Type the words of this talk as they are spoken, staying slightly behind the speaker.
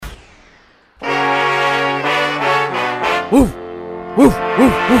Woof. Woof, woof, woof,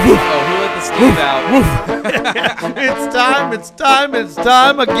 woof. Oh, who let the Steve out? It's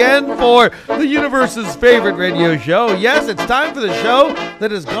time again for the universe's favorite radio show. Yes, it's time for the show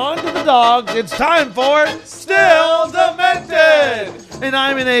that has gone to the dogs. It's time for Still Demented. And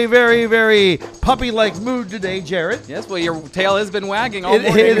I'm in a very, very puppy-like mood today, Jared. Yes, well, your tail has been wagging all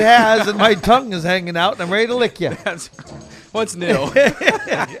morning. It has, and my tongue is hanging out, and I'm ready to lick you. What's new?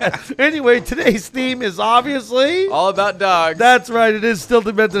 Anyway, today's theme is obviously All about dogs. That's right. It is Still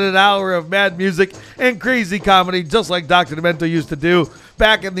Demented, an hour of mad music and crazy comedy, just like Dr. Demento used to do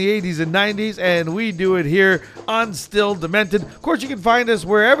back in the 80s and 90s, and we do it here on Still Demented. Of course, you can find us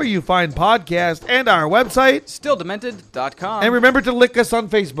wherever you find podcasts and our website, StillDemented.com. and remember to lick us on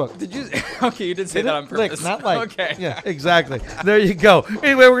Facebook. Did you? Okay, you did say that on purpose. Lick, not like. Okay. Yeah, exactly. There you go.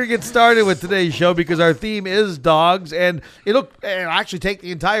 Anyway, we're going to get started with today's show because our theme is dogs, and it'll actually take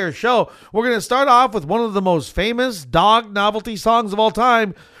the entire show. We're going to start off with one of the most famous dog novelty songs of all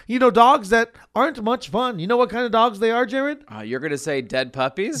time. You know, dogs that aren't much fun. You know what kind of dogs they are, Jared? You're going to say dead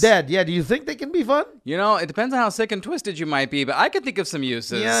puppies? Dead, yeah. Do you think they can be fun? You know, it depends on how sick and twisted you might be, but I could think of some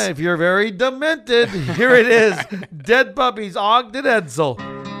uses. Yeah, if you're very demented, here it is. Dead Puppies, Ogden Edsel.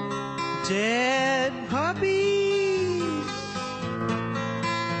 Dead puppies,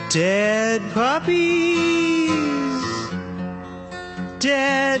 dead puppies,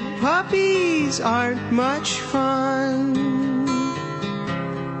 dead puppies aren't much fun.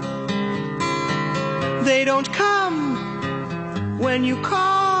 They don't come when you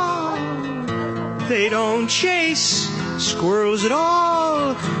call. They don't chase squirrels at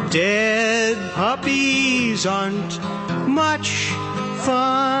all. Dead puppies aren't much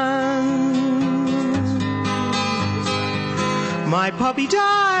fun. My puppy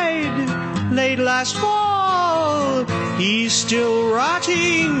died late last fall. He's still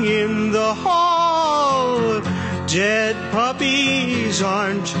rotting in the hall. Dead puppies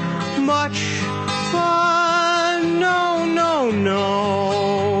aren't much fun. No, no,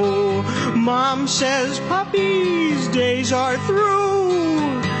 no. Mom says puppy's days are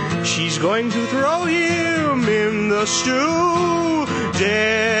through. She's going to throw him in the stew.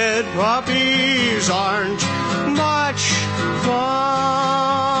 Dead puppies aren't much fun.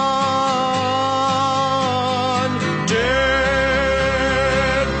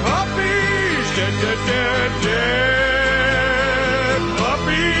 Dead puppies, dead, dead, dead, dead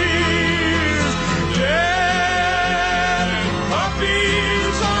puppies. Dead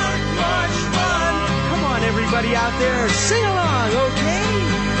puppies aren't much fun. Come on, everybody out there, sing along, okay?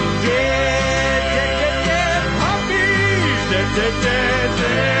 Dead, dead, dead, dead puppies. Dead, dead, dead,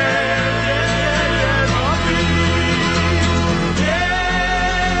 dead, dead puppies.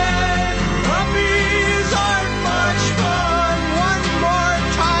 Dead puppies aren't much fun. One more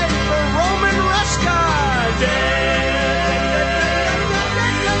time for Roman Ruska.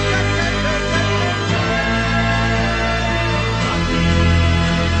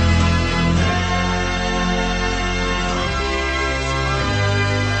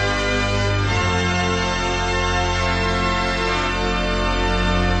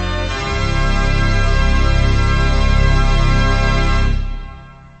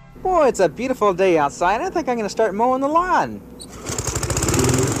 Boy, it's a beautiful day outside. I think I'm going to start mowing the lawn.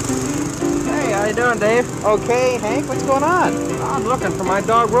 Hey, how you doing, Dave? Okay, Hank, what's going on? I'm looking for my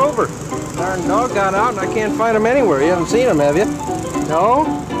dog Rover. Darn dog got out and I can't find him anywhere. You haven't seen him, have you? No?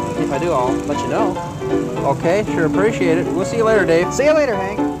 If I do, I'll let you know. Okay, sure appreciate it. We'll see you later, Dave. See you later,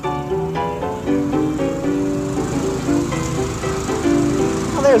 Hank.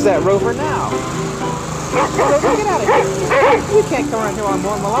 Oh, there's that Rover now. Rover, get out of here. You can't come around here while I'm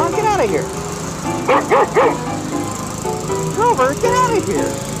mowing the lawn. Get out of here. Rover, get out of here.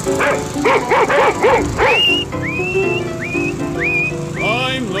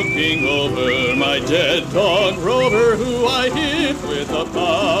 I'm looking over my dead dog Rover, who I hit with a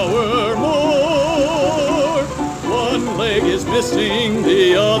power mower. One leg is missing,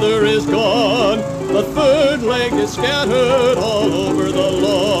 the other is gone. The third leg is scattered all over the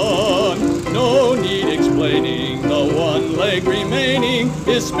lawn. No need explaining, the one leg remaining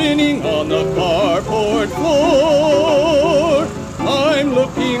is spinning on the carport floor. I'm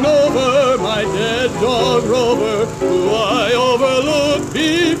looking over my dead dog Rover, who I overlooked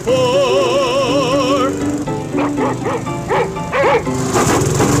before.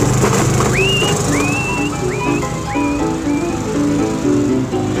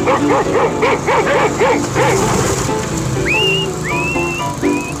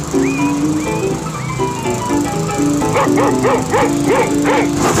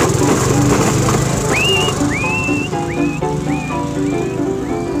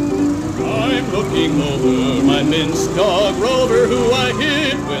 I'm looking over my minced dog Rover, who I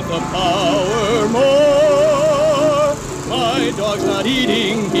hit with a power more. My dog's not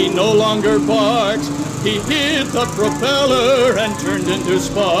eating, he no longer barks. He hit the propeller and turned into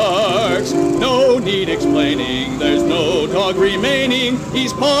sparks. No need explaining, there's no dog remaining.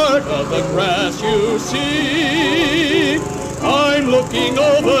 He's part of the grass, you see. I'm looking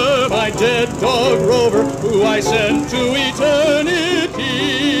over my dead dog Rover, who I sent to eternity.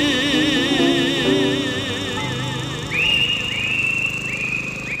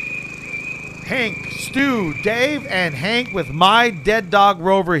 Hank, Stu, Dave, and Hank with My Dead Dog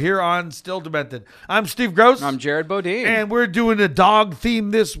Rover here on Still Demented. I'm Steve Gross. I'm Jared Bodine. And we're doing a dog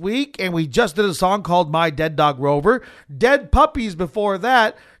theme this week, and we just did a song called My Dead Dog Rover. Dead puppies before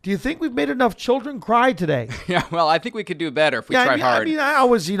that. Do you think we've made enough children cry today? Yeah, well, I think we could do better if we tried hard. I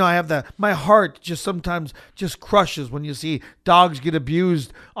always, I have my heart just sometimes just crushes when you see dogs get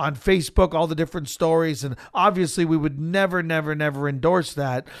abused on Facebook, all the different stories. And obviously we would never, never, never endorse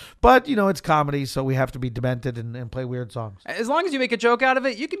that. But, it's comedy, so we have to be demented and play weird songs. As long as you make a joke out of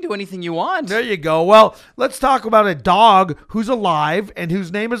it, you can do anything you want. There you go. Well, let's talk about a dog who's alive and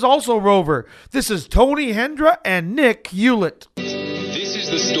whose name is also Rover. This is Tony Hendra and Nick Hewlett. This is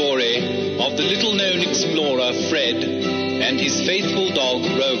the story of the little-known explorer Fred and his faithful dog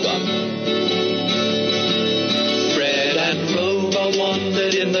Rover. Fred and Rover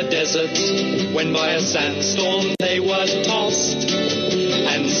wandered in the desert when by a sandstorm they were tossed.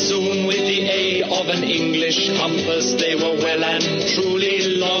 And soon with the aid of an English compass they were well and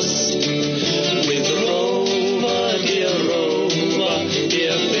truly lost. With Rover, dear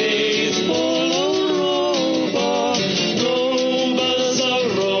faithful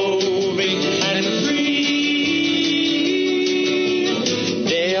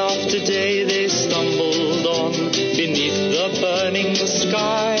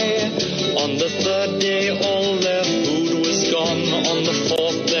sky. On the third day all their food was gone. On the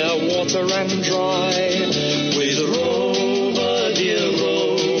fourth their water ran dry. With Rover,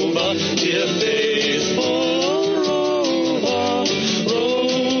 dear faithful Rover.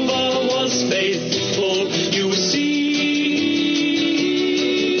 Rover was faithful, you see.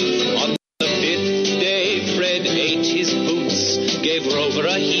 On the fifth day Fred ate his boots, gave Rover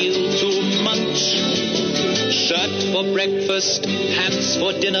a heel to munch. Shirt for breakfast, pants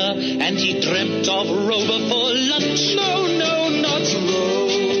for dinner, and he dreamt of Rover for lunch. No, not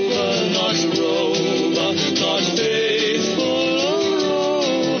Rover, not faithful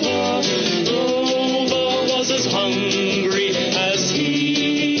Rover. Rover was as hungry as he.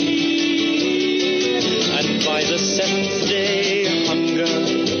 And by the seventh day, hunger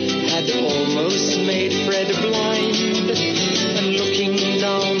had almost made Fred blind. And looking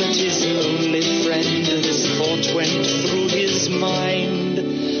down at his only friend, this thought went through his mind.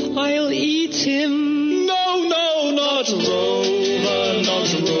 I'll eat him. No, not Rover, not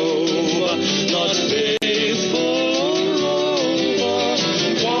faithful Rover.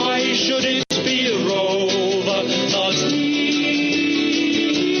 Why should it be Rover, not me?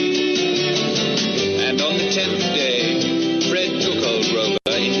 And on the 10th day, Fred took old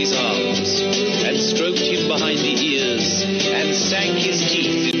Rover in his arms and stroked him behind the ears and sank his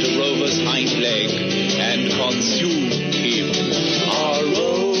teeth into Rover's hind leg and consumed him. Our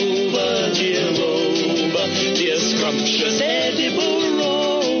Rover, dear scrumptious edible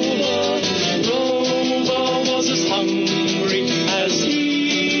Rover. Rover was as hungry as he.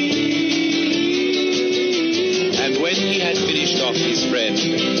 And when he had finished off his friend,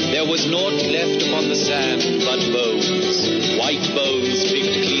 there was naught left upon the sand but bones, white bones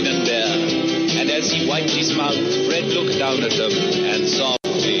picked clean and bare. And as he wiped his mouth, Fred looked down at them, and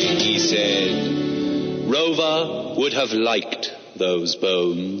softly he said, Rover would have liked those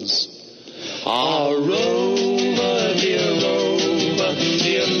bones. Our Rover, dear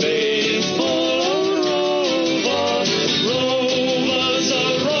faithful Rover. Rovers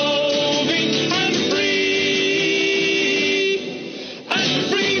are roving and free,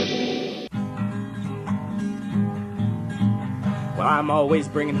 Well, I'm always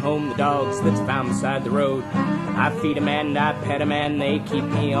bringing home the dogs that's found beside the road. I feed 'em and I pet 'em and they keep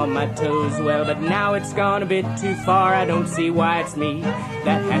me on my toes. Well, but now it's gone a bit too far. I don't see why it's me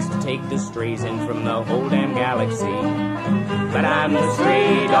that has to take the strays in from the whole damn galaxy. But I'm the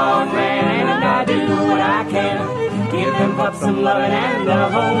stray dog man and I do what I can. Give them pups some loving and a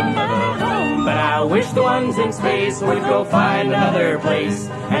home. But I wish the ones in space would go find another place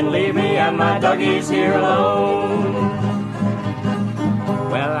and leave me and my doggies here alone.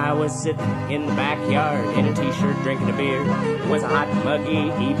 Well, Well, I was sitting in the backyard in a t-shirt drinking a beer. It was a hot,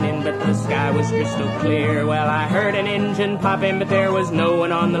 muggy evening, but the sky was crystal clear. Well, I heard an engine popping, but there was no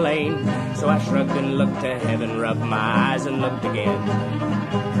one on the lane. So I shrugged and looked to heaven, rubbed my eyes and looked again.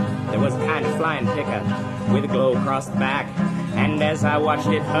 There was a kind of flying pickup with a glow across the back. And as I watched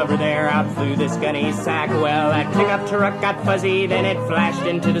it hover there, out flew this gunny sack. Well, that pickup truck got fuzzy, then it flashed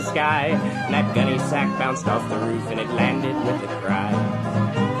into the sky. And that gunny sack bounced off the roof and it landed with a cry.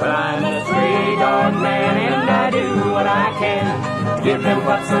 Well, I'm a stray dog man and I do what I can to give them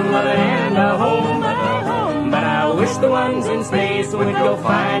pups some loving and a home. But I wish the ones in space would go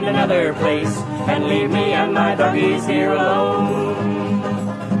find another place and leave me and my doggies here alone.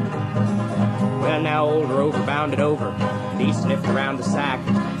 Well, now old Rover bounded over. He sniffed around the sack,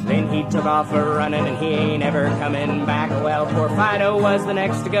 then he took off a-running, and he ain't ever coming back. Well, poor Fido was the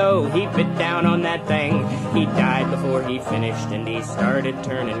next to go. He bit down on that thing. He died before he finished, and he started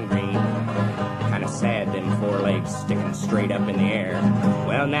turning green. Kind of sad, them forelegs sticking straight up in the air.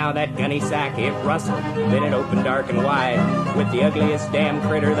 Well, now that gunny sack, it rustled, then it opened dark and wide, with the ugliest damn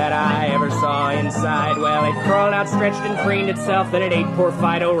critter that I ever saw inside. Well, it crawled out, stretched and preened itself, then it ate poor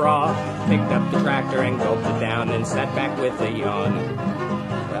Fido raw, picked up the tractor and gulped it down, then sat back with a yawn.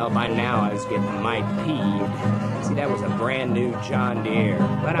 Well, by now I was getting mighty peeved. See, that was a brand new John Deere.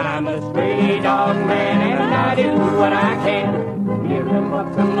 But I'm a stray dog man and I do what I can. Give them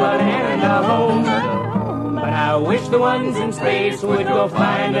up some blood and a home. But I wish the ones in space would go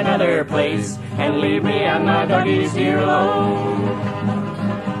find another place and leave me and my doggies here alone.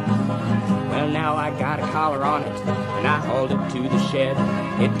 Well, now I got a collar on it, and I hauled it to the shed.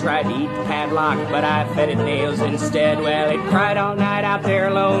 It tried to eat the padlock, but I fed it nails instead. Well, it cried all night out there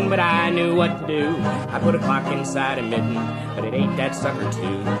alone, but I knew what to do. I put a clock inside a mitten, but it ate that sucker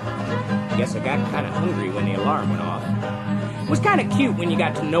too. Guess I got kind of hungry when the alarm went off. It was kind of cute when you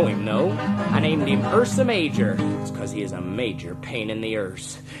got to know him, though. I named him Ursa Major. It's 'cause he is a major pain in the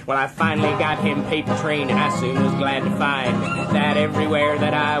earth. Well, I finally got him paper trained, and I soon was glad to find that everywhere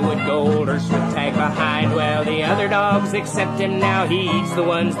that I would go, old Ursa would tag behind. Well, the other dogs accept him now. He eats the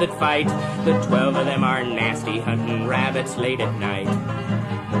ones that fight. The 12 of them are nasty, hunting rabbits late at night.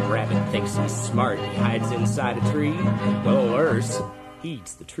 The rabbit thinks he's smart. He hides inside a tree. Well, old Ursa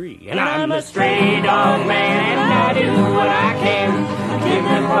eats the tree. And I'm a stray dog man and I do what I can. Give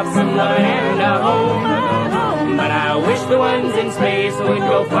them pups some love and a home. But I wish the ones in space would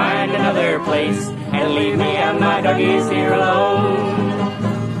go find another place and leave me and my doggies here alone.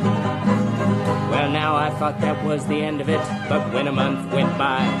 Well, now I thought that was the end of it, but when a month went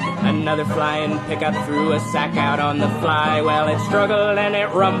by, another flying pickup threw a sack out on the fly. Well, it struggled and it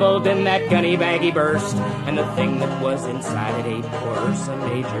rumbled, and that gunny baggie burst, and the thing that was inside it ate poor Ursa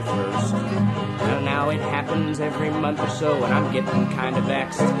Major first. Well, now it happens every month or so, and I'm getting kind of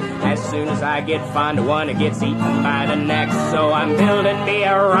vexed. As soon as I get fond of one, it gets eaten by the next. So I'm building me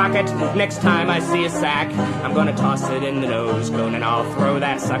a rocket. Next time I see a sack, I'm gonna toss it in the nose cone, and I'll throw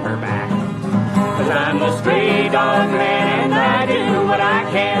that sucker back. 'Cause I'm a stray dog man and I do what I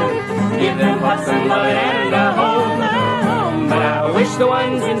can. Give them pups some love and a home. But I wish the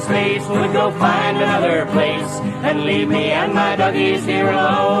ones in space would go find another place and leave me and my doggies here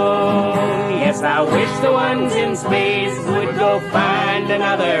alone. Yes, I wish the ones in space would go find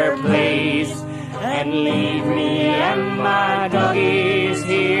another place and leave me and my doggies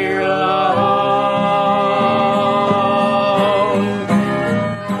here alone.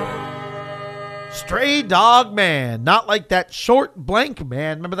 Stray Dog Man, not like that short blank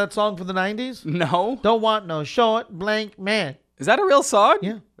man. Remember that song from the 90s? No. Don't want no short blank man. Is that a real song?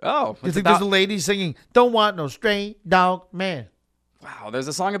 Yeah. Oh. You think there's a lady singing, don't want no stray dog man. Wow, there's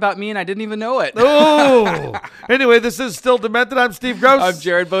a song about me and I didn't even know it. Oh! Anyway, this is Still Demented. I'm Steve Gross. I'm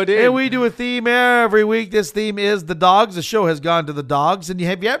Jared Bodine. And we do a theme every week. This theme is the dogs. The show has gone to the dogs. And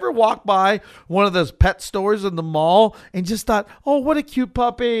have you ever walked by one of those pet stores in the mall and just thought, oh, what a cute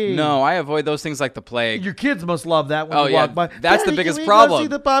puppy? No, I avoid those things like the plague. Your kids must love that when Oh, you yeah. walk by. That's the Daddy, biggest can we problem. Go see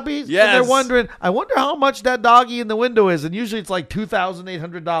the puppies? Yes. And they're wondering, I wonder how much that doggy in the window is. And usually it's like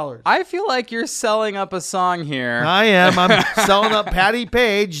 $2,800. I feel like you're selling up a song here. I am. I'm selling up Patty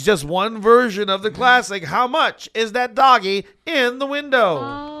Page, just one version of the classic. How much is that doggy in the window?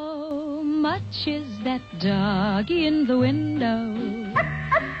 How much is that doggy in the window?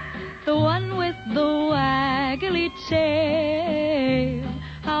 The one with the waggly tail.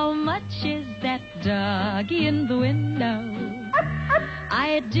 How much is that doggy in the window?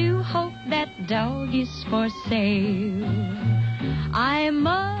 I do hope that dog is for sale. I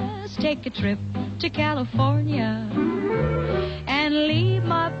must take a trip to California and leave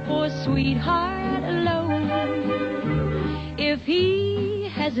my poor sweetheart alone. If he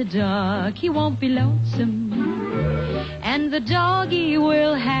has has a dog, he won't be lonesome. And the doggy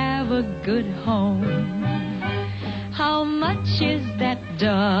will have a good home. How much is that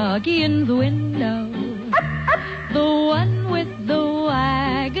doggy in the window? The one with the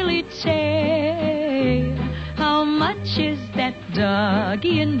waggly tail. How much is that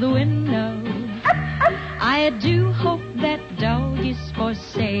doggy in the window? I do hope that dog is for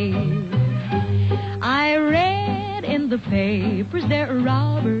sale. I read in the papers there are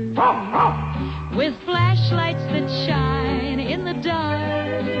robbers with flashlights that shine in the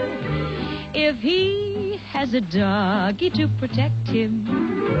dark. If he has a doggy to protect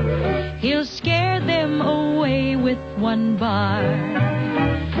him, he'll scare them away with one bark.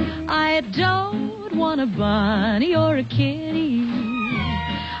 I don't want a bunny or a kitty.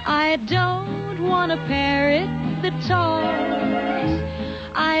 I don't want a parrot that talks.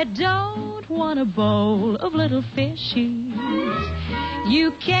 I don't want a bowl of little fishies.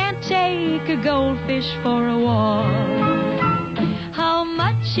 You can't take a goldfish for a walk. How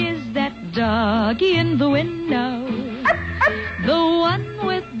much is that doggy in the window? The one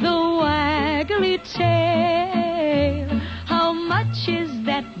with the waggly tail. How much is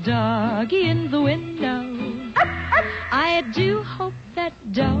that doggy in the window? I do hope that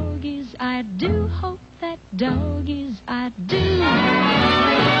doggies, I do hope that doggies, I do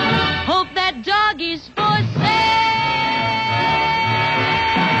hope that doggies for sale.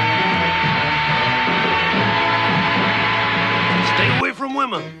 Stay away from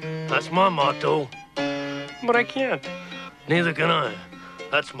women. That's my motto. But I can't. Neither can I.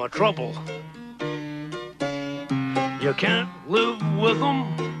 That's my trouble. You can't live with them.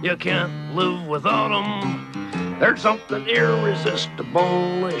 You can't live without them. There's something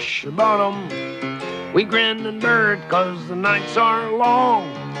irresistible-ish about them. We grin and bear it 'cause the nights are long.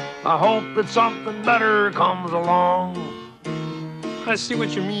 I hope that something better comes along. I see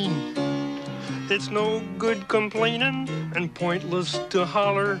what you mean. It's no good complaining and pointless to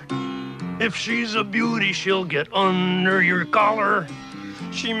holler. If she's a beauty, she'll get under your collar.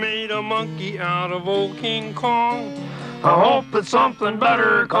 She made a monkey out of old King Kong. I hope that something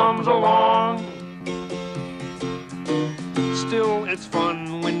better comes along. Still, it's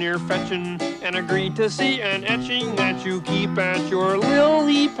fun when you're fetching and agree to see an etching that you keep at your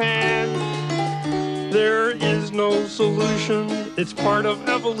lily pad. There is no solution, it's part of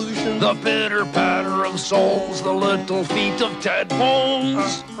evolution. The pitter-patter of souls, the little feet of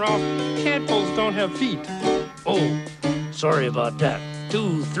tadpoles. Ralph, tadpoles don't have feet. Oh, sorry about that.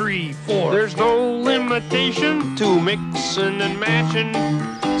 2, 3, 4. There's no limitation to mixing and matching.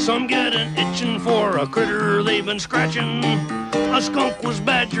 Some get an itching for a critter they've been scratching. A skunk was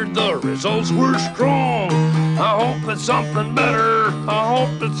badgered, the results were strong. I hope that something better, I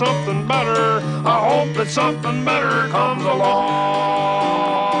hope that something better, I hope that something better comes along.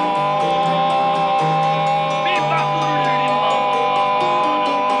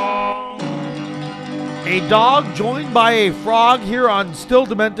 A dog joined by a frog here on Still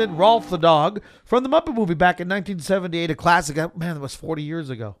Demented, Rolf the Dog, from the Muppet movie back in 1978, a classic. Man, that was 40 years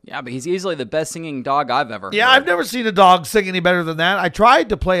ago. Yeah, but he's easily the best singing dog I've ever heard. Yeah, I've never seen a dog sing any better than that. I tried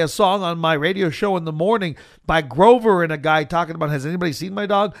to play a song on my radio show in the morning by Grover and a guy talking about, has anybody seen my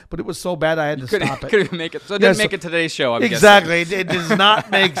dog? But it was so bad I had to stop it. Couldn't make it. So it didn't make it today's show, I'm exactly. guessing. It does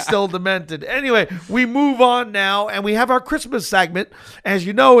not make Still Demented. Anyway, we move on now, and we have our Christmas segment. As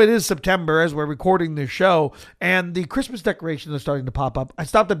you know, it is September as we're recording this show, and the Christmas decorations are starting to pop up. I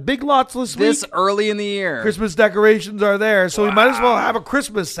stopped at Big Lots this week. This early in the year. Christmas decorations are there, so we might as well have a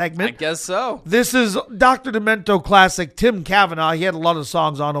Christmas segment. I guess so. This is Dr. Demento classic Tim Cavanaugh. He had a lot of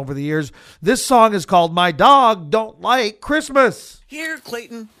songs on over the years. This song is called My Dog Don't Like Christmas. Here,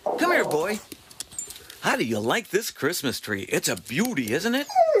 Clayton. Come here, boy. How do you like this Christmas tree? It's a beauty, isn't it?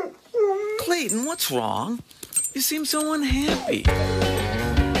 Clayton, what's wrong? You seem so unhappy.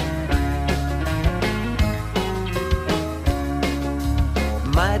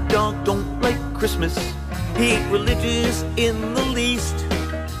 My dog don't like Christmas. He ain't religious in the least.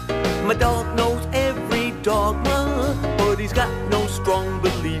 My dog knows every dogma, but he's got no strong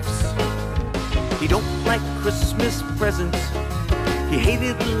beliefs. He don't like Christmas presents. He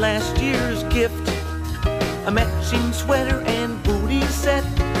hated last year's gift, a matching sweater and booty set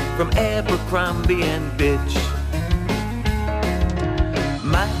from Abercrombie and Fitch.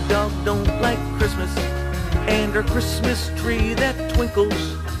 My dog don't like Christmas and our Christmas tree that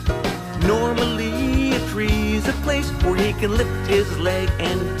twinkles. Normally a tree's a place where he can lift his leg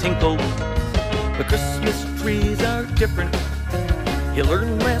and tinkle. But Christmas trees are different. He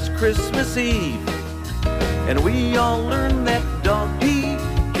learned last Christmas Eve, and we all learned that dog he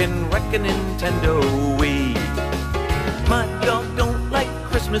can wreck a Nintendo Wii. My dog don't like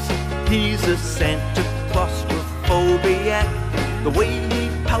Christmas Christmas, he's a Santa claustrophobiac. The way he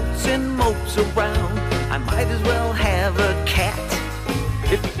pouts and mopes around, I might as well have a cat.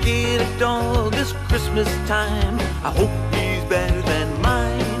 If you get a dog this Christmas time, I hope he's better than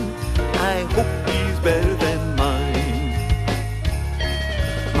mine. I hope he's better than mine.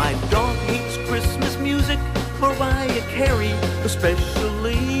 My dog hates Christmas music, Mariah Carey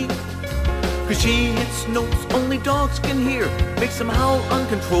especially, 'cause she hits notes only dogs can hear, makes them howl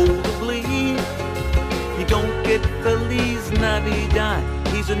uncontrollably. He don't get Feliz Navidad,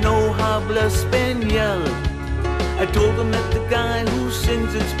 he's a no habla Spaniel. I told him that the guy who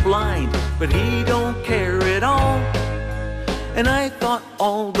sings it's blind, but he don't care at all. And I thought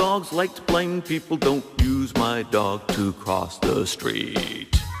all dogs liked blind people. Don't use my dog to cross the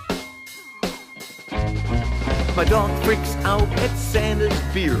street. My dog freaks out at Santa's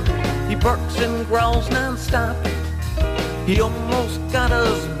beer. He barks and growls non-stop. He almost got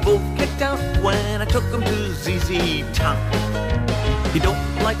us both kicked out when I took him to ZZ Top. He don't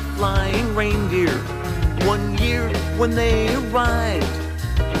like flying reindeer. One year when they arrived,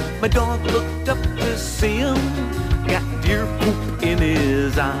 my dog looked up to see him, got deer poop in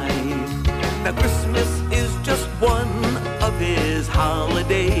his eye. Now Christmas is just one of his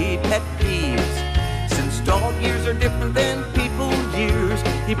holiday pet peeves. Since dog years are different than people years,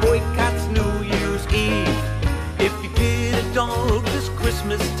 he boycotts New Year's Eve. If you get a dog this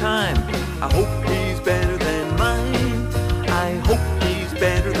Christmas time, I hope he's better than mine. I hope he's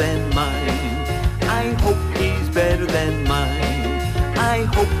better than mine. I hope he's better than mine. I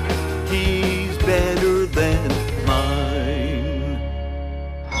hope he's better than mine.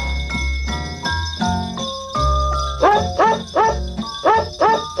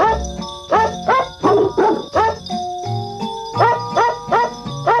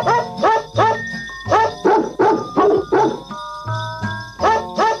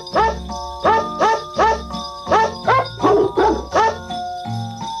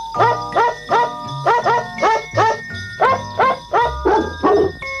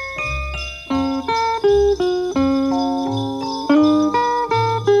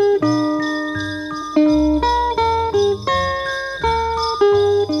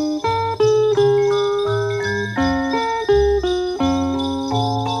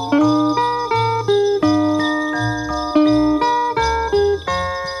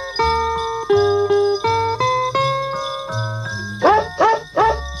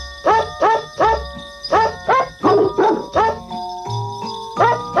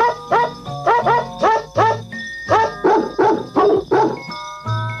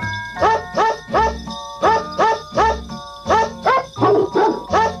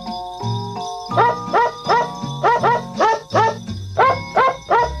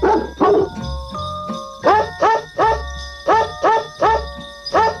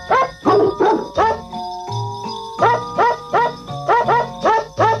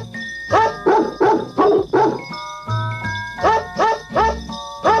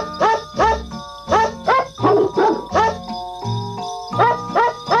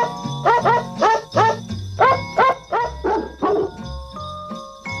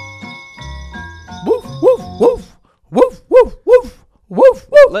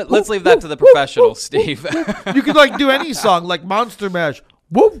 Let's leave that to the professionals, Steve. You could like do any song, like Monster Mash.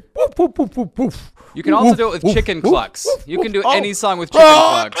 Woof, woof, woof, woof, woof, woof. You can also do it with chicken clucks. You can do any song with chicken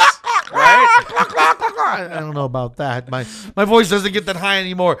clucks, right? I don't know about that. My voice doesn't get that high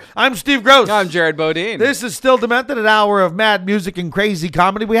anymore. I'm Steve Gross. I'm Jared Bodine. This is Still Demented, an hour of mad music and crazy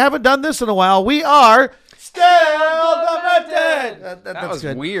comedy. We haven't done this in a while. We are Still Demented. That was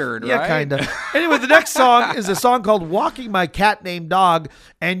good. Weird, yeah, right? kind of. Anyway, the next song is a song called Walking My Cat Named Dog,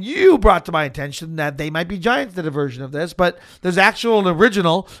 and you brought to my attention that They Might Be Giants did a version of this, but there's actual and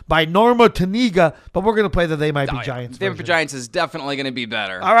original by Norma Taniga, but we're going to play the They Might Be Giants They Might Be version. Giants is definitely going to be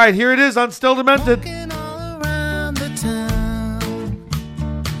better. All right, here it is on Still Demented. Walking all around the town,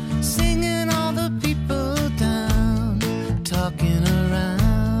 singing all the people down, talking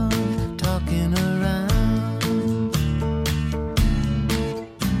around, talking around.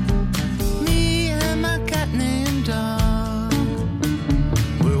 Me and my cat named Dog,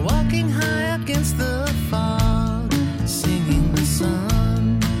 we're walking high against the fog, singing the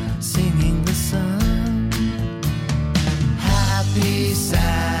sun, singing the sun. Happy,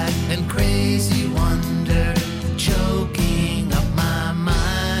 sad, and crazy one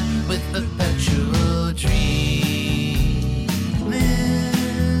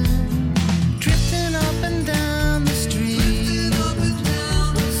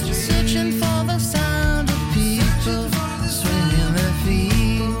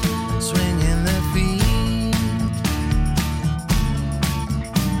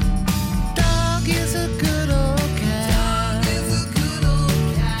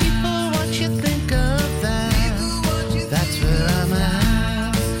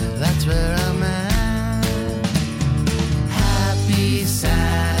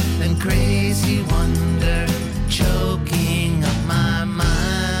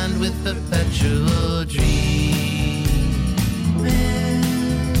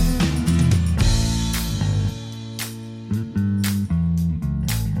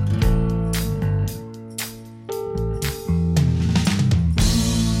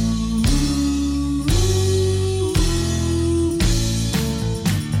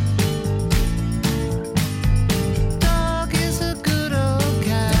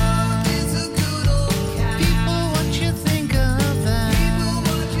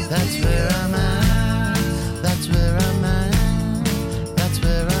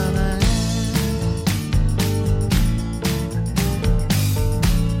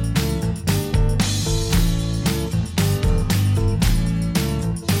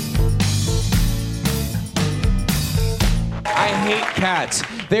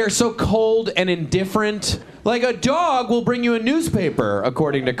They are so cold and indifferent. Like a dog will bring you a newspaper,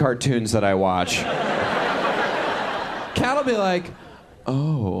 according to cartoons that I watch. Cat will be like,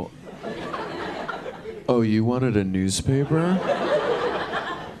 oh, you wanted a newspaper?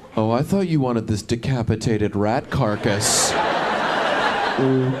 Oh, I thought you wanted this decapitated rat carcass.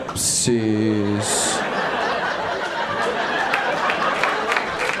 Oopsies.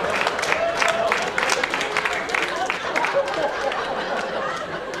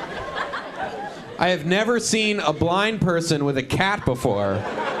 I have never seen a blind person with a cat before.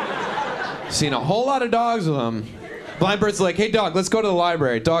 Seen a whole lot of dogs with them. Blind person's like, hey dog, let's go to the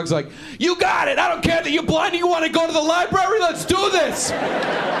library. Dog's like, you got it. I don't care that you're blind and you want to go to the library. Let's do this.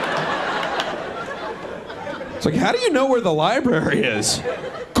 It's like, how do you know where the library is?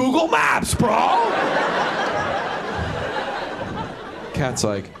 Google Maps, bro. Cat's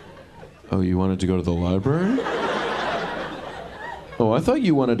like, oh, you wanted to go to the library? Oh, I thought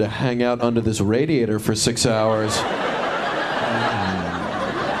you wanted to hang out under this radiator for 6 hours.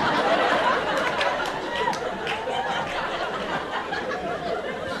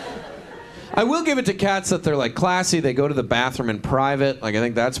 I will give it to cats that they're like classy. They go to the bathroom in private. Like, I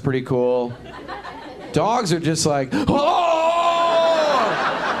think that's pretty cool. Dogs are just like, oh!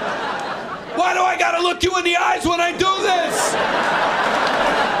 Why do I gotta look you in the eyes when I do this?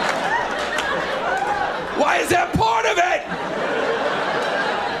 Why is that part of it?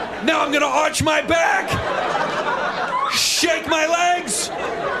 Now I'm gonna arch my back, shake my legs,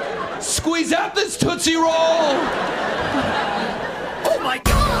 squeeze out this Tootsie Roll. Oh my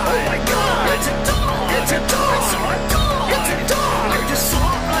God! Oh my God! It's a dog! It's a dog! I saw a dog! It's a dog! I just saw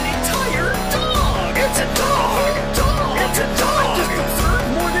an entire dog! It's a dog! It's a dog! I just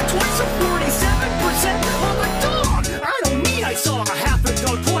observed more than twice of 47% of a dog! I don't mean I saw a half a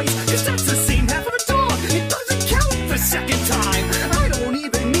dog twice, because that's the same half of a dog! It doesn't count the second time! I don't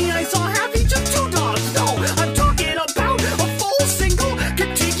even mean I saw half each of two dogs! No! I'm talking about a full, single,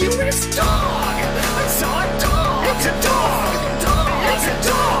 contiguous dog! I saw a dog! It's a dog! It's a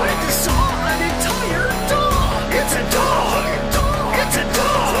dog! I just saw an entire dog! It's a dog! It's a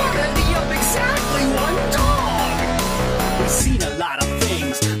dog! Plenty of exactly one dog! We've seen a lot of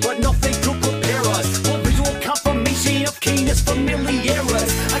things, but nothing to prepare us for visual confirmation of canis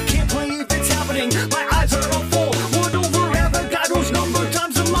familiaris. I can't believe it's happening. My eyes are all full. One over Avogadro's number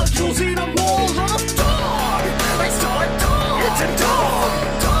times the molecules in a mole of dog! I saw a dog! It's a dog!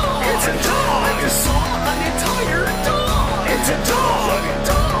 It's a dog! I just saw an entire dog! It's a dog!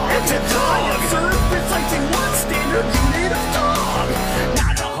 It's a dog! I observed precisely one standard unit of dog!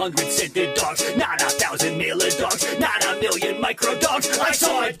 Not 100 scented dogs, not 1,000 million dogs, not 1,000,000 micro dogs. I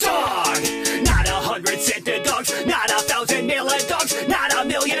saw a dog! Not 100 scented dogs, not 1,000 million dogs, not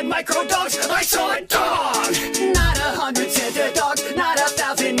 1,000,000 micro dogs. I saw a dog! Not 100 scented dogs, not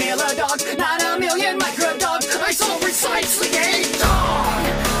 1,000 million dogs, not 1,000,000 micro dogs. I saw precisely a dog!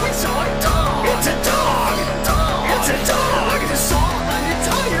 I saw a dog! It's a dog! It's a dog! I just saw an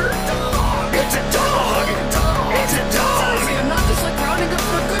entire dog! It's a dog! It's a dog! I'm not just like rounding up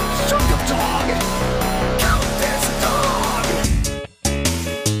a good chunk of dog! Count this dog!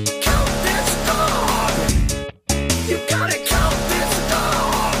 Count this dog! You gotta count this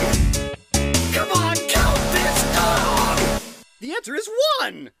dog! Come on, count this dog! The answer is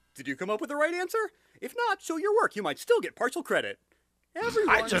 1! Did you come up with the right answer? If not, show your work. You might still get partial credit.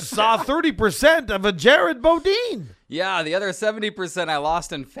 Everyone. I just saw 30% of a Jared Bodine. Yeah, the other 70% I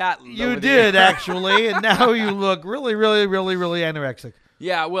lost in fat. You did, actually, and now you look really, really, really, really anorexic.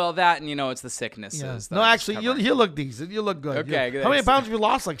 Yeah, well, that and, it's the sicknesses. Yeah. that No, are actually, just you look decent. You look good. Okay, good. How many pounds have you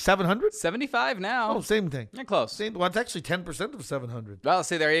lost? Like 700? 75 now. Oh, same thing. Yeah, close. Well, it's actually 10% of 700. Well,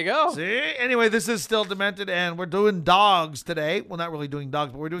 see, there you go. See? Anyway, this is Still Demented, and we're doing dogs today. Well, not really doing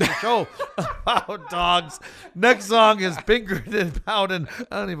dogs, but we're doing a show about dogs. Next song is Pinkerton and Powden.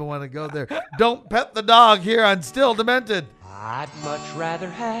 I don't even want to go there. Don't Pet the Dog here on Still Demented. I'd much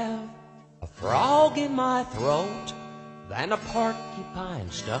rather have a frog in my throat than a porcupine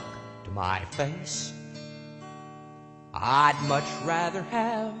stuck to my face. I'd much rather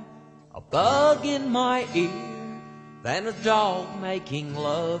have a bug in my ear than a dog making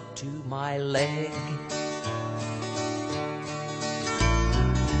love to my leg.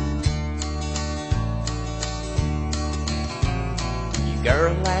 Your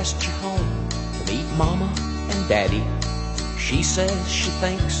girl asked you home to meet Mama and Daddy. She says she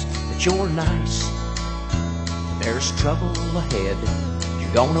thinks that you're nice. There's trouble ahead.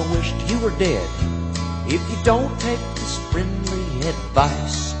 You're gonna wish you were dead if you don't take this friendly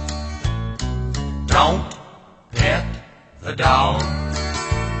advice. Don't pet the dog.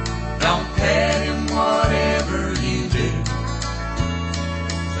 Don't pet him whatever you do.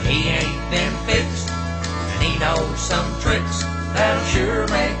 He ain't been fixed, and he knows some tricks that'll sure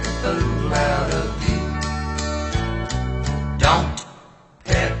make a fool out of you. Don't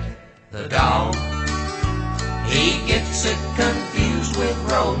pet the dog. He gets it confused with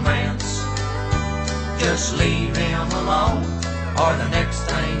romance. Just leave him alone, or the next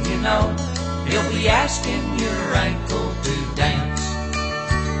thing you know, he'll be asking your ankle to dance.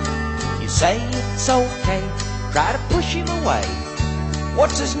 You say it's okay, try to push him away.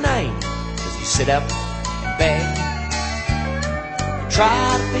 What's his name? Does he sit up and beg?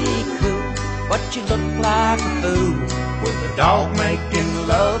 Try to be cool, but you look like a fool with a dog making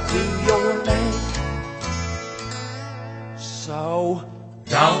love to your leg. So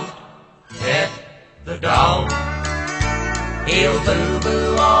don't pet the dog. He'll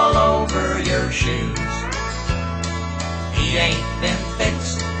boo-boo all over your shoes. He ain't been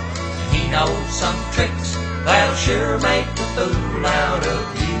fixed, and he knows some tricks that'll sure make a fool out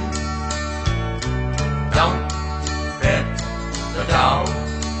of you. Don't pet the dog.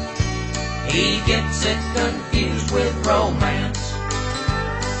 He gets it confused with romance.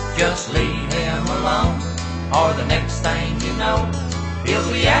 Just leave him alone, or the next thing you know,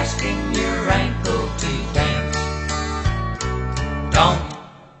 he'll be asking your ankle to dance. Don't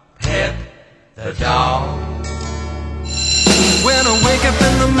pet the dog. When I wake up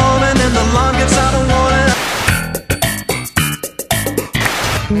in the morning and the alarm gets out of warning.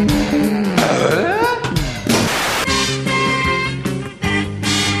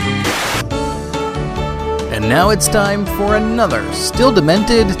 And now it's time for another Still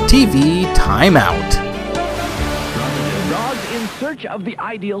Demented TV Timeout. Dogs in search of the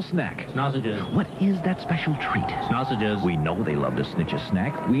ideal snack. Sausages. What is that special treat? Sausages. We know they love to snitch a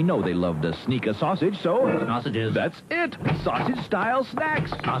snack. We know they love to sneak a sausage, so... Sausages. That's it. Sausage-style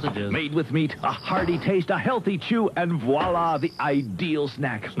snacks. Sausages. Made with meat, a hearty taste, a healthy chew, and voila, the ideal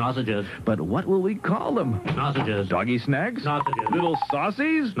snack. Sausages. But what will we call them? Sausages. Doggy snacks? Sausages. Little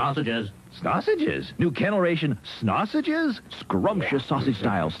saucies? Sausages. Sausages. New kennel ration sausages? Scrumptious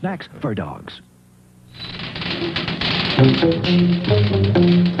sausage-style snacks for dogs.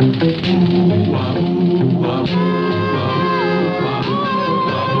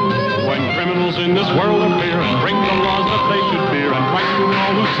 When criminals in this world appear and bring the laws that they should fear and frighten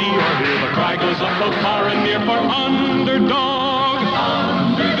all who see or hear, the cry goes up both far and near for underdog.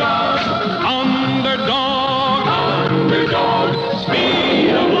 Underdog. Underdog. Underdog.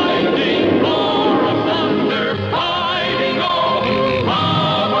 Speed of lightning, roar of thunder, fighting all who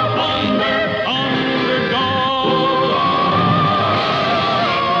love or plunder.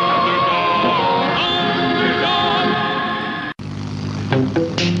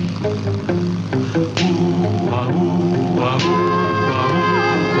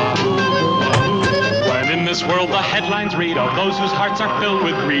 When in this world the headlines read of those whose hearts are filled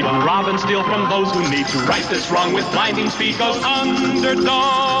with greed and rob and steal from those who need to right this wrong with blinding speed goes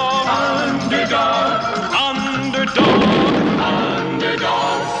underdog, underdog, underdog,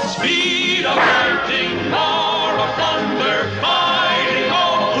 underdog, speed of lightning, roar of thunder, fighting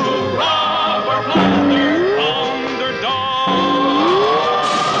all who rob or plunder,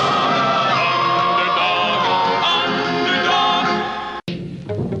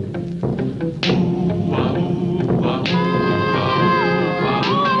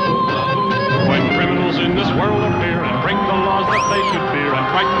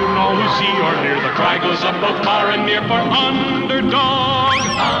 frighten all who see or hear. The cry goes up both far and near for underdog,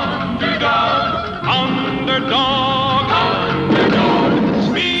 underdog, underdog, underdog.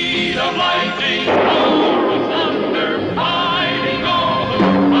 Speed of lightning, roar of thunder, fighting all who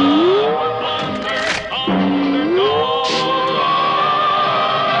love or plunder. Underdog,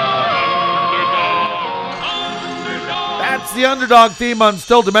 underdog. That's the Underdog theme on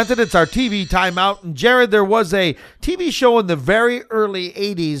Still Demented. It's our TV timeout. And Jared, there was a TV show in the very early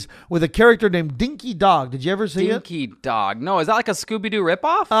 80s with a character named Dinky Dog. Did you ever see it? Dinky Dog. No, is that like a Scooby-Doo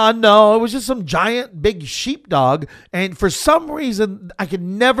ripoff? No, it was just some giant big sheepdog. And for some reason, I could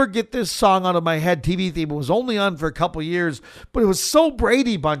never get this song out of my head, TV theme. It was only on for a couple years, but it was so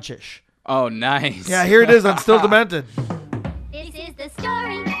Brady Bunch-ish. Oh, nice. Yeah, here it is on Still Demented. This is the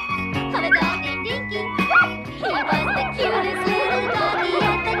story of a dog named Dinky. He was the cutest little doggy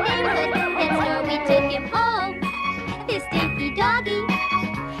at the neighborhood. Then Snowy took him home, this Dinky doggy.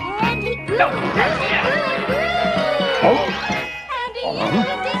 And he grew and grew and grew and grew. And he isn't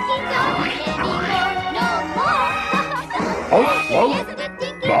a Dinky doggy anymore, no more. He isn't a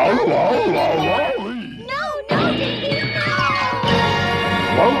Dinky doggy anymore. No, Dinky,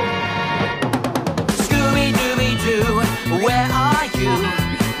 no. Scooby-Dooby-Doo, where are you?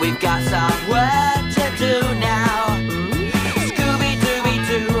 We've got some work to do now.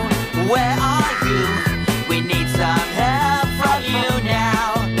 Scooby-Dooby-Doo,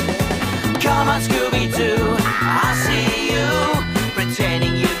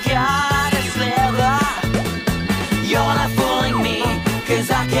 'cause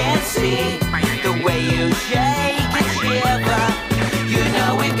I can't see the way you shake and shiver. You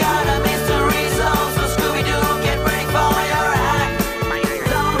know we've got a mystery song, so Scooby-Doo, get ready for your act.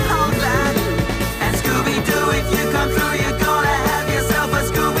 Don't hold back. And Scooby-Doo, if you come through, you're gonna have yourself a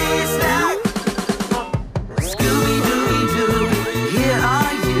Scooby snack. Scooby-Dooby-Doo, here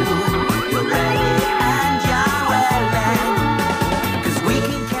are you. You're ready and you're willing. 'Cause we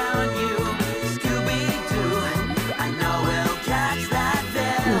can count on you, Scooby-Doo. I know we'll catch that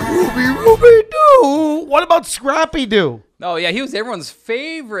villain. Scooby-Doo. What about Scrappy-Doo? Oh yeah, he was everyone's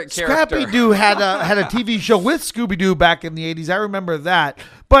favorite character. Scrappy-Doo had a TV show with Scooby-Doo back in the 80s. I remember that.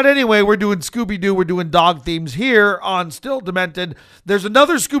 But anyway, we're doing Scooby-Doo. We're doing dog themes here on Still Demented. There's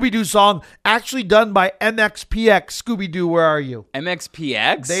another Scooby-Doo song actually done by MXPX. Scooby-Doo, where are you?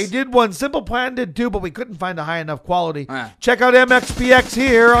 MXPX? They did one. Simple Plan did too, but we couldn't find a high enough quality. Check out MXPX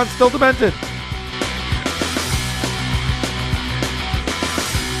here on Still Demented.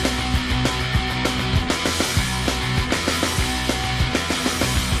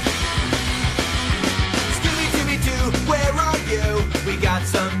 Scooby-Dooby-Doo, where are you? We got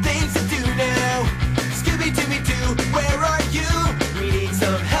some things to do now. Scooby-Dooby-Doo, where are you? We need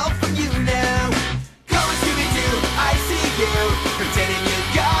some help from you now. Come on, Scooby-Doo, I see you. Pretending you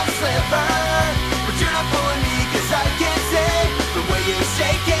got a slipper. But you're not fooling me, 'cause I can see the way you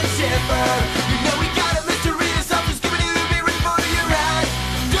shake and shiver. You know we got a mystery to solve, so Scooby-Doo, be ready for your ride.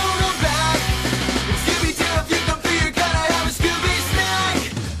 Don't hold back. And Scooby-Doo, if you come through, you're gonna have a Scooby snack.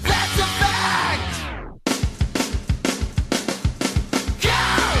 That's a fact.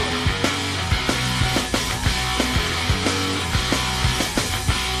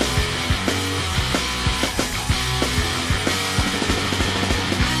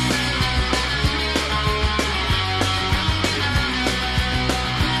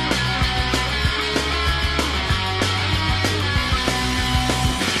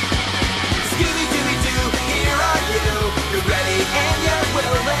 Scooby-Dooby-Doo, here are you. You're ready and you're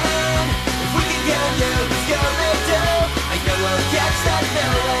willing. If we can get on you, Scooby-Doo, I know we'll catch that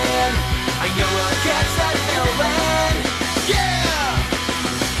villain. I know we'll catch that villain. Yeah!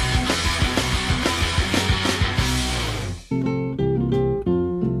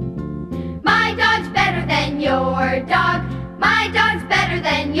 My dog's better than your dog. My dog's better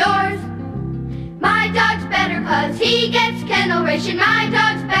than yours. My dog's better 'cause he gets kennel ration. My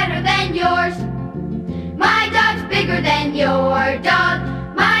dog's better than yours. My dog's bigger than your dog.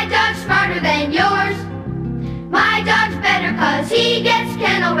 My dog's smarter than yours. My dog's better 'cause he gets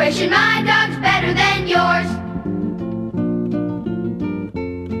kennel ration. My dog's better than yours.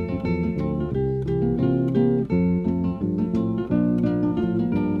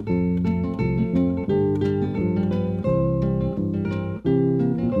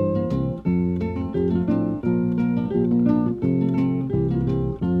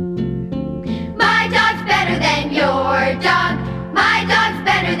 My dog's better than your dog. My dog's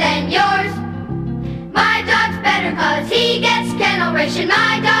better than yours. My dog's better 'cause he gets kennel ration.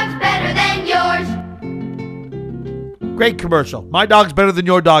 My dog's better than yours. Great commercial. My dog's better than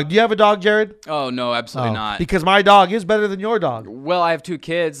your dog. Do you have a dog, Jared? Oh no, absolutely not. Because my dog is better than your dog. Well, I have 2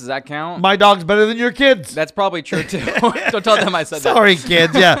 kids. Does that count? My dog's better than your kids. That's probably true too. Don't tell them I said that. Sorry,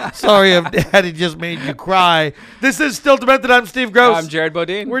 kids. Yeah. Sorry if Daddy just made you cry. This is Still Demented. I'm Steve Gross. I'm Jared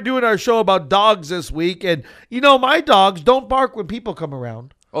Bodine. We're doing our show about dogs this week. And, you know, my dogs don't bark when people come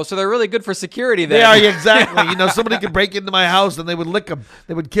around. Oh, so they're really good for security then. They are, exactly. You know, somebody could break into my house and they would lick them.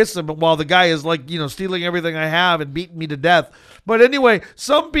 They would kiss them while the guy is like, you know, stealing everything I have and beating me to death. But anyway,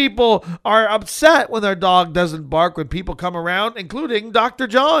 some people are upset when their dog doesn't bark when people come around, including Dr.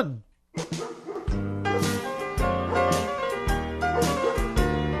 John.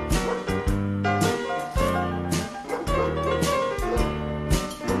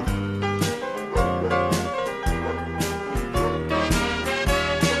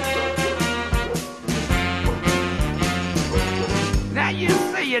 Now you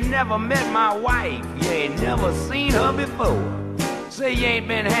say you never met my wife, you ain't never seen her before. Say you ain't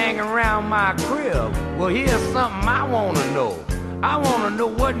been hanging around my crib. Well, here's something I wanna know. I wanna know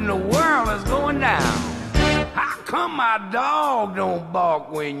what in the world is going down. How come my dog don't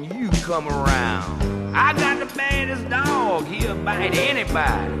bark when you come around? I got the baddest dog, he'll bite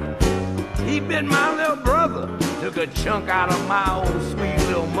anybody. He bit my little brother, took a chunk out of my old sweet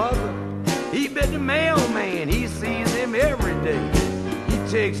little mother. He bit the mailman, he sees him every day. He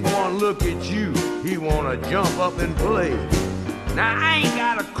takes one look at you, he wanna jump up and play. Now I ain't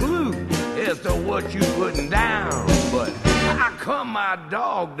got a clue as to what you putting down, but how come my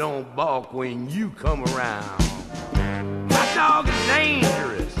dog don't bark when you come around? My dog is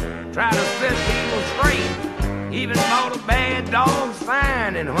dangerous, try to set people straight. Even bought a bad dog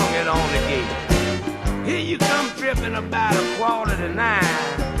sign and hung it on the gate. Here you come tripping about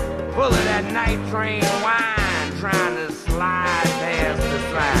 8:45, full of that night train wine, trying to slide past the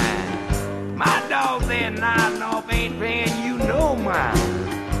sign. My dog there nodding off ain't paying you no mind.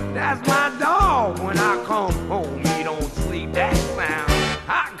 That's my dog. When I come home, he don't sleep that sound.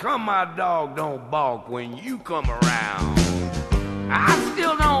 How come my dog don't bark when you come around? I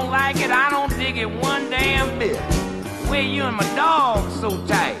still don't like it, I don't dig it one damn bit. Where you and my dog so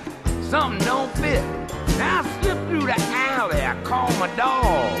tight, something don't fit. Now I slip through the alley, I call my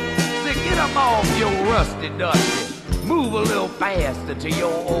dog. Say, get up off your rusty dusty, move a little faster to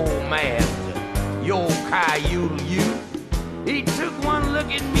your old master, your coyote you. He took one look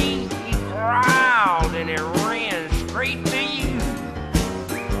at me, he growled, and he ran straight to you.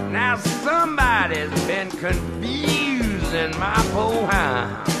 Now somebody's been confusing my poor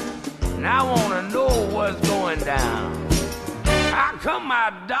hound, and I wanna know what's going down. How come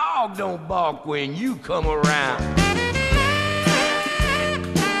my dog don't bark when you come around?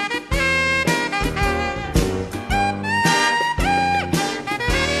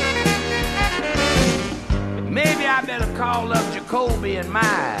 Maybe I better call up Jacoby and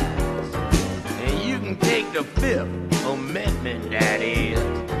Miles, and you can take the Fifth Amendment, that is.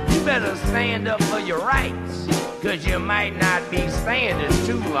 You better stand up for your rights, cause you might not be standing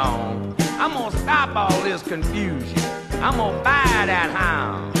too long. I'm gonna stop all this confusion. I'm gonna buy that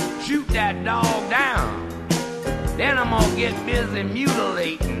hound, shoot that dog down. Then I'm gonna get busy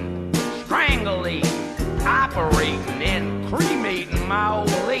mutilating, strangulating, operating, and cremating my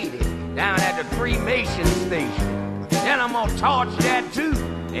old lady down at the cremation station. Then I'm gonna torch that too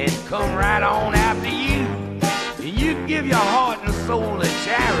and come right on after you. And you give your heart and soul to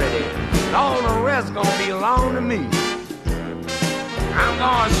charity, and all the rest gonna belong to me. I'm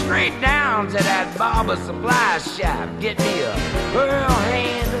going straight down to that barber supply shop, get me a pearl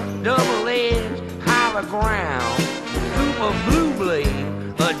hand, double-edged, hollow ground, super blue blade,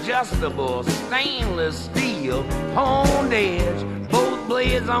 adjustable stainless steel, honed edge, both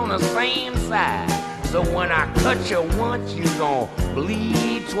blades on the same side. So when I cut you once, you gon'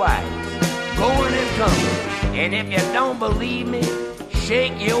 bleed twice, going and coming. And if you don't believe me,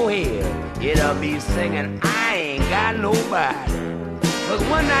 shake your head. It'll be singing, I ain't got nobody. Cause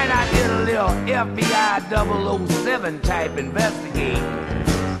one night I did a little FBI 007 type investigating.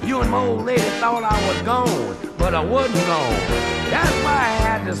 You and my old lady thought I was gone, but I wasn't gone. That's why I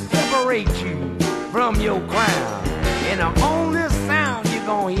had to separate you from your crown. And the only sound you're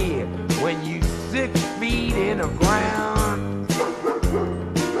gonna hear when you 6 feet in the ground.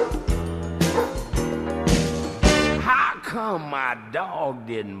 How come my dog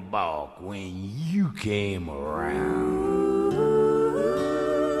didn't bark when you came around?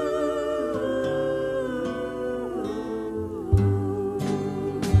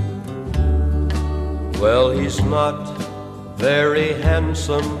 Well, he's not very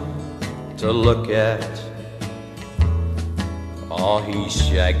handsome to look at. Oh, he's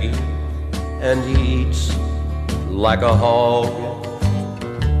shaggy and he eats like a hog.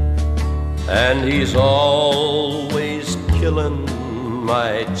 And he's always killing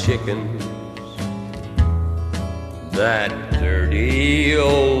my chickens. That dirty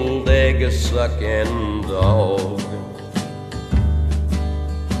old egg-sucking dog.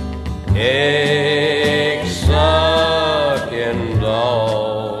 Egg-sucking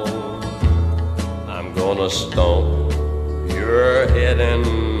dog, I'm gonna stomp your head in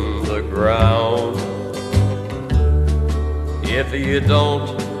the ground if you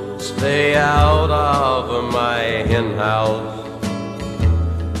don't stay out of my hen house,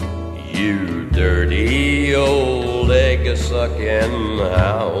 you dirty old egg-sucking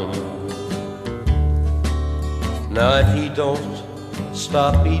hound. Now if he don't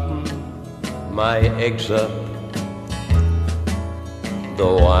stop eating my eggs up,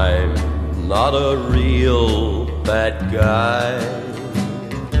 though I'm not a real bad guy,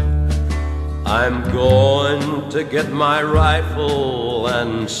 I'm going to get my rifle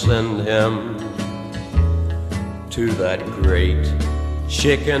and send him to that great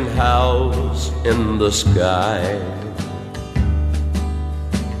chicken house in the sky.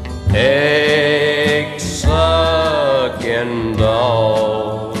 Egg-sucking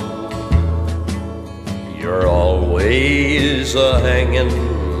dog, you're always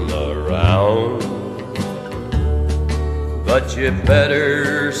a-hanging around, but you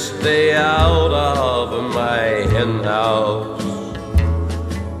better stay out of my hen house,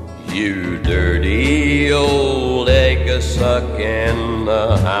 you dirty old egg-sucking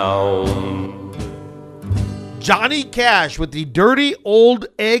hound. Johnny Cash with the dirty old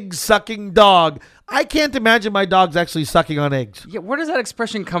egg-sucking dog. I can't imagine my dog's actually sucking on eggs. Yeah, where does that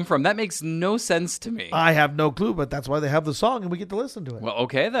expression come from? That makes no sense to me. I have no clue, but that's why they have the song and we get to listen to it. Well,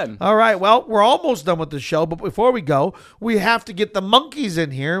 okay then. All right, well, we're almost done with the show, but before we go, we have to get the monkeys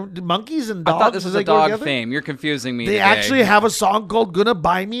in here. Monkeys and dogs. I thought this was do a they go dog together? theme. You're confusing me They today. actually have a song called Gonna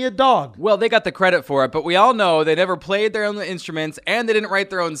Buy Me a Dog. Well, they got the credit for it, but we all know they never played their own instruments and they didn't write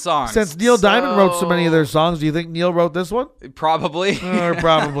their own songs. Since Neil Diamond wrote so many of their songs, do you think Neil wrote this one? Probably. Or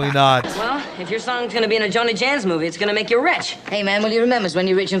probably not. Well, if your song's gonna be in a Johnny Jans movie, it's gonna make you rich. Hey, man, will you remember us when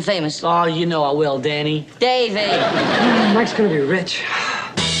you're rich and famous? Oh, you know I will, Danny. Davey. Mike's gonna be rich.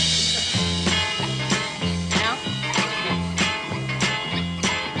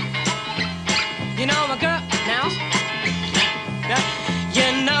 You know my girl now.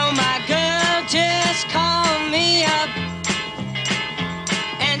 You know my girl just called me up,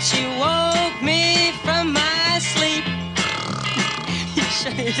 and she woke me from my sleep. You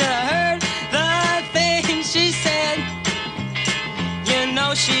should have heard the things she said. You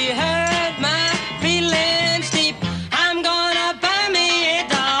know she hurt my feelings deep. I'm gonna buy me a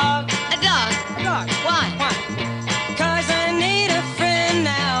dog. A dog? A dog. Why? Why? 'Cause I need a friend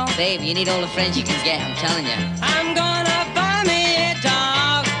now. Babe, you need all the friends you can get, I'm telling you. I'm gonna buy me a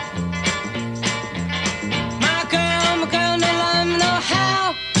dog. My girl, no love, no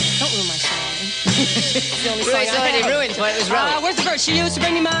how. Don't ruin my song. It's the only song It's I already have. ruined, but it was wrong. Where's the verse? She used to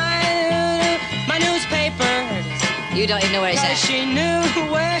bring me my newspaper. You don't even know where it's at. She knew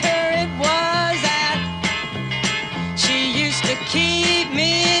where it was at. She used to keep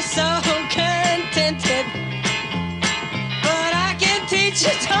me so contented. But I can teach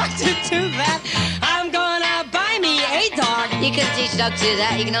a dog to do that. I'm gonna buy me a dog. You can teach a dog to do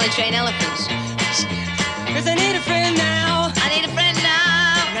that. You can only train elephants. 'Cause I need a friend now. I need a friend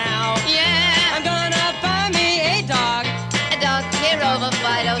now. Now. Yeah. I'm gonna buy me a dog. A dog here over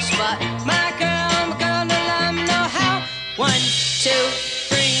Fido Spot. My girl, no love, no how. 1, 2,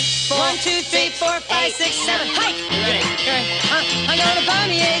 3, 4. 1, 2, 3, 4, 5, 6, 7. Hike! I'm gonna buy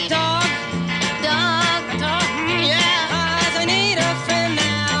me a dog. Dog. A dog? Yeah. 'Cause I need a friend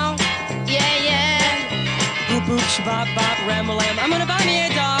now. Yeah, yeah. Boop, boop, shabop, bop, ram-a-lam. I'm gonna buy me a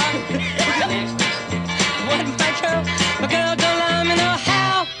dog. What, my girl don't let me know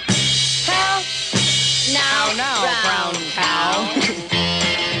how. How? Now, brown cow.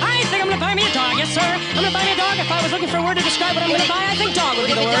 I think I'm gonna buy me a dog, yes sir. I'm gonna buy me a dog. If I was looking for a word to describe what I'm gonna buy, I think dog would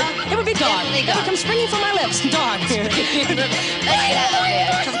be the word. It would be dog. It would come springing from my lips. Dog. Let's get out of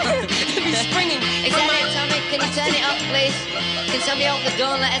here. It'd be springing Is from that my... it, Tommy? Can you turn it off, please? Can somebody open the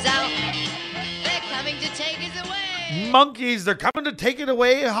door and let us out? They're coming to take us away. Monkeys, they're coming to take it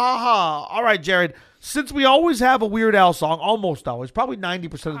away. Ha ha. All right, Jared. Since we always have a Weird Al song, almost always, probably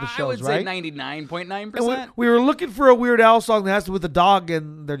 90% of the I shows, would say right? 99.9%. And we were looking for a Weird Al song that has to do with a dog,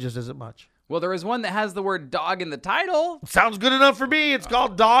 and there just isn't much. Well, there is one that has the word dog in the title. Sounds good enough for me. It's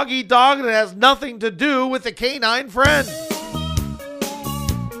called Dog Eat Dog, and it has nothing to do with the canine friend.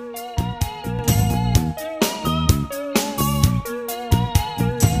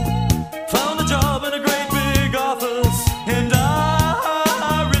 Found a job in a great big office, and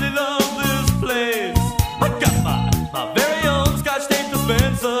I really love this place. I got my very own Scotch tape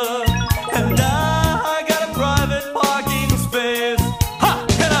dispenser, and I got a private parking space. Ha!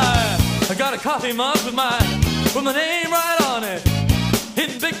 And I got a coffee mug with my name right on it,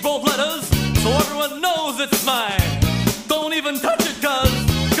 in big bold letters, so everyone knows it's mine. Don't even touch it, cause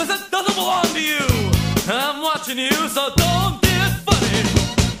it doesn't belong to you. I'm watching you, so don't get funny.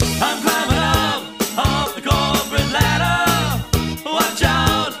 I'm climbing up off the corporate ladder. Watch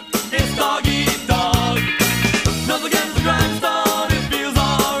out, it's dog eat dog. Nose against the grindstone, it feels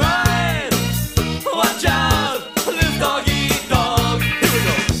alright. Watch out, this dog eat dog. Here we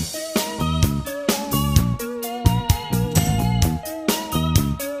go.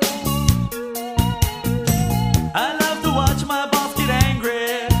 I love to watch my boss get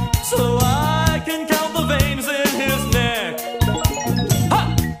angry, so I can count the veins in his neck.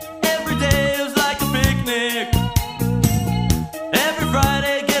 Ha! Every day is like a picnic. Every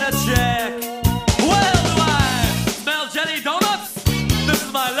Friday get a check. Well, do I smell jelly donuts? This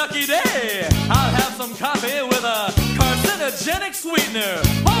is my lucky day. I'll have some coffee with a carcinogenic sweetener.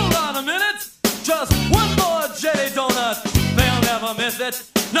 Hold on a minute. Just one more jelly donut. They'll never miss it.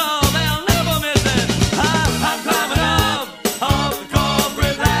 No, they'll never miss it. I'm climbing up off the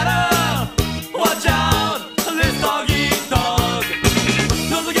corporate ladder. Watch out, this dog eat dog.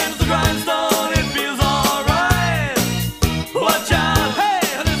 Nose against the grindstone, it feels alright. Watch out, hey,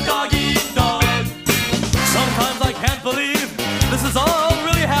 this dog eat dog. Sometimes I can't believe this is all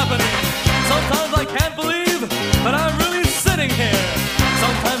really happening. Sometimes I can't believe that I'm really sitting here.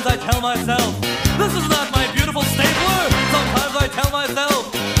 Sometimes I tell myself this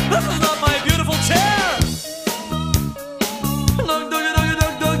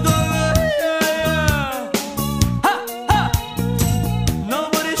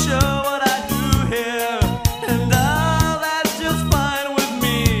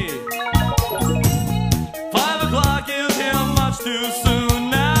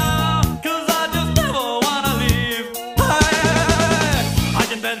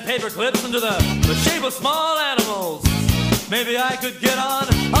for small animals. Maybe I could get on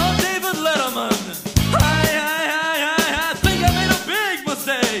David Letterman. I think I made a big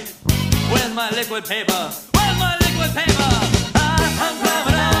mistake. Where's my liquid paper? Where's my liquid paper? I'm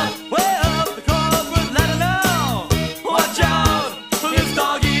climbing out way up the corporate ladder now. Watch out for this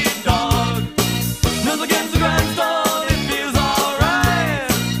dog-eat-dog. Nose against the grindstone, it feels alright.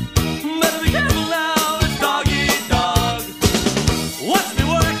 Better be careful now, it's dog-eat-dog. Watch me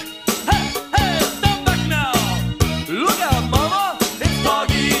work. Hey, hey, stand back now. Look out, mama, it's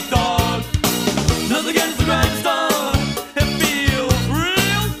dog-eat-dog. Nose against the grindstone, it feels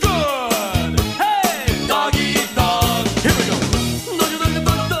real good. Hey, dog-eat-dog. Here we go.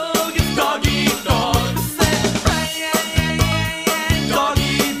 Dog-eat-dog, it's dog-eat-dog.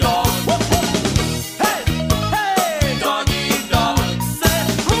 Dog-eat-dog. Hey, hey, dog-eat-dog.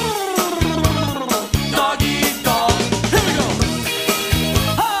 Dog-eat-dog. Here we go.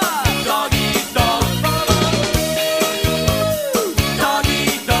 Ha, dog-eat-dog.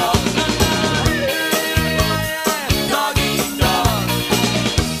 Dog-eat-dog. Dog-eat-dog.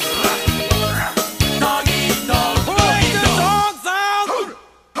 Dog-eat-dog. Who let the dogs out?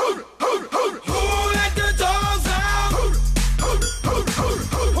 Who let the dogs out?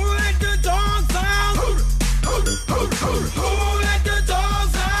 Who let the dogs out? Who let the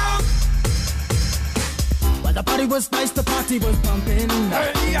dogs out? Well, the party was nice, the party was pumping.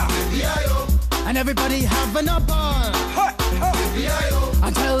 And everybody having a ball.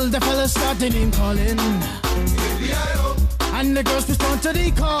 Until the fellas started name calling. And the girls respond to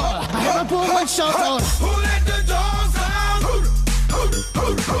the call. I hear a woman shout out. Who let the dogs out? Who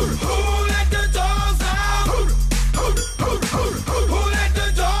let the dogs out? Who let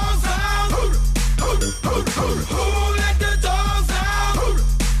the dogs out? Who let the dogs out?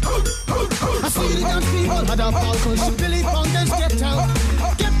 I see the dance people had a ball cause Billy Fountains get out.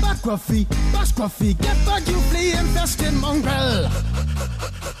 Get back, Gruffy, bash Gruffy, get back, you flea infested mongrel.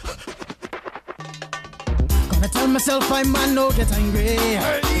 Gonna tell myself I'm man, no get angry.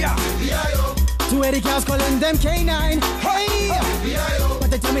 Two Eddie cows calling them K9. Hey, but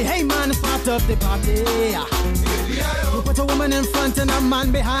they tell me, hey man, it's part of the party. You put a woman in front and a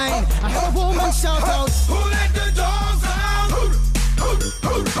man behind. I hear a woman shout out. Who let the dogs out? Who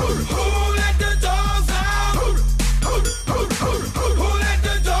let the dogs out? Who let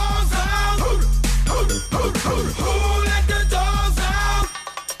the dogs out? Who let the dogs out?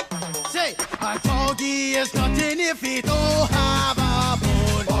 Say, a doggy is nothing if he don't have a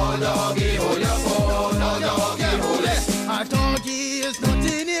bone. Oh, doggy, hold your bone. Oh, doggy, hold it. A doggy is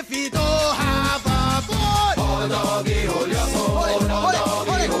nothing if he don't have a bone. Oh, doggy, hold your bone. Oh,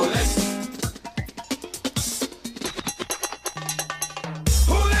 doggy, hold it.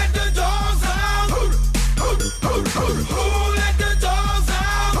 Who let the dogs out? Who let the dogs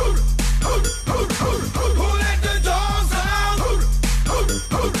out? Who let the dogs out? Who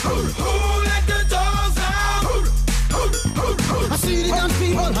let the dogs out? I see the dance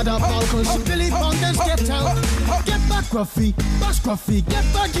people had a ball cause Billy Fountains get out. Get back, Gruffy, bash Gruffy, get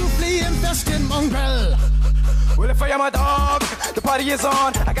back, you flea infested mongrel. Well, if I am a dog, the party is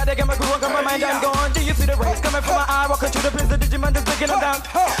on. I gotta get my groove on, got my mind, I'm gone. Do you see the rays coming from my eye? Walking through the prison, Digimon just breaking them down.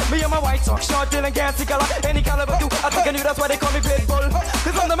 Me and my white sock, short, dealing, gassy color. Any caliber, do I think I knew that's why they call me Pitbull.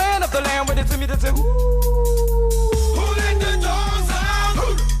 Cause I'm the man of the land, with it to me, that's it. Who let the dogs out? Who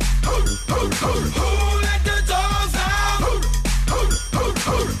let the dogs out? Who let the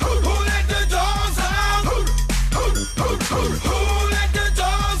dogs out? Who let the dogs out? Who let the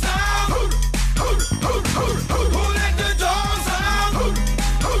dogs out? Who let the dogs out? Who let the dogs out?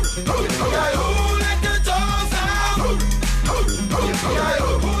 Who let the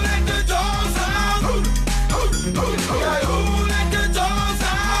dogs out? Who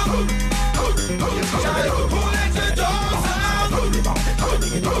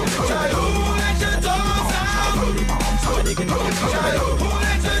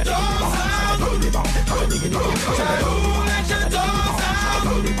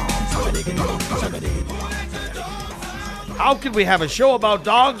the dogs out? How can we have a show about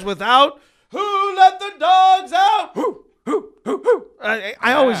dogs without Who Let the Dogs Out?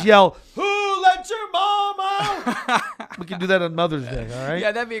 I always yell, Who let your mom out? We can do that on Mother's Day, all right?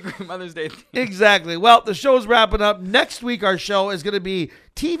 Yeah, that'd be a great Mother's Day theme. Exactly. Well, the show's wrapping up. Next week, our show is going to be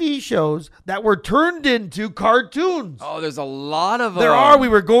TV shows that were turned into cartoons. Oh, there's a lot of them. There are. We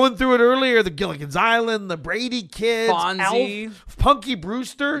were going through it earlier. The Gilligan's Island, the Brady Kids, Fonzie. Alf, Punky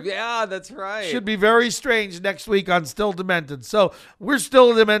Brewster. Yeah, that's right. Should be very strange next week on Still Demented. So we're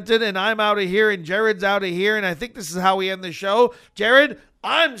Still Demented, and I'm out of here, and Jared's out of here, and I think this is how we end the show. Jared,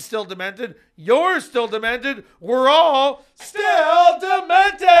 I'm still demented. You're still demented. We're all still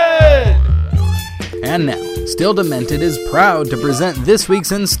demented. And now, Still Demented is proud to present this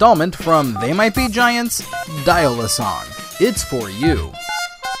week's installment from They Might Be Giants, Dial a Song. It's for you.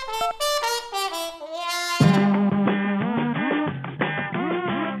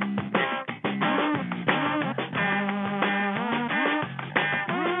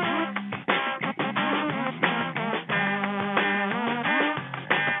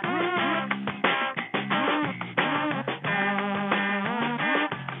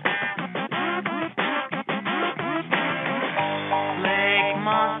 Lake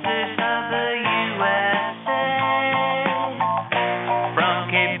monsters of the USA, from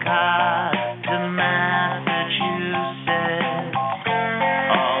Cape Cod to Massachusetts,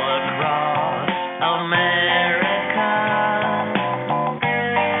 all across America,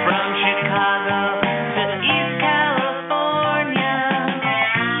 from Chicago to East California.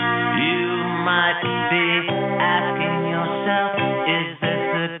 You might be asking yourself, is this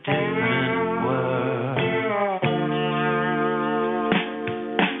a different world?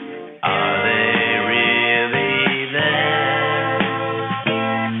 Are they really there?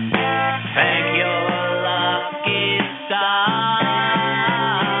 Thank your lucky stars.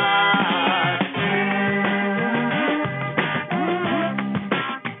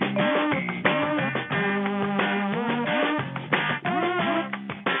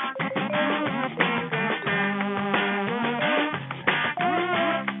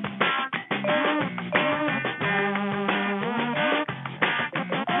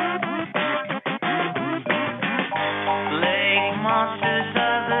 Lake monsters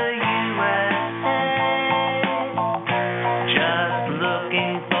of the USA, just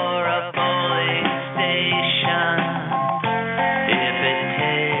looking for a polling station. If it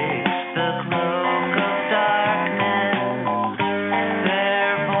takes the cloak of darkness,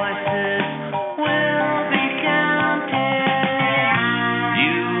 their voices will be counted.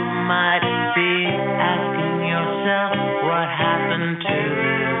 You might be asking yourself what happened to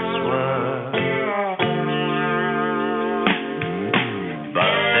this world.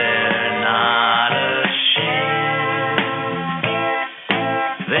 But they're not ashamed.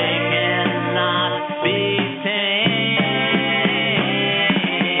 They cannot be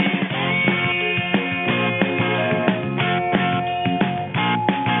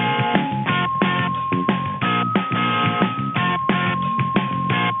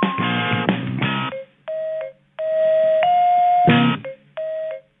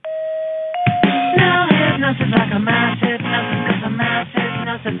No hypnosis like a mass hypnosis, 'cause a mass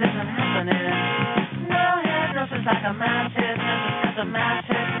hypnosis isn't happening. No hypnosis like a mass hypnosis, 'cause a mass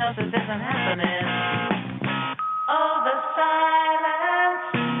hypnosis isn't happening. Oh, the silence.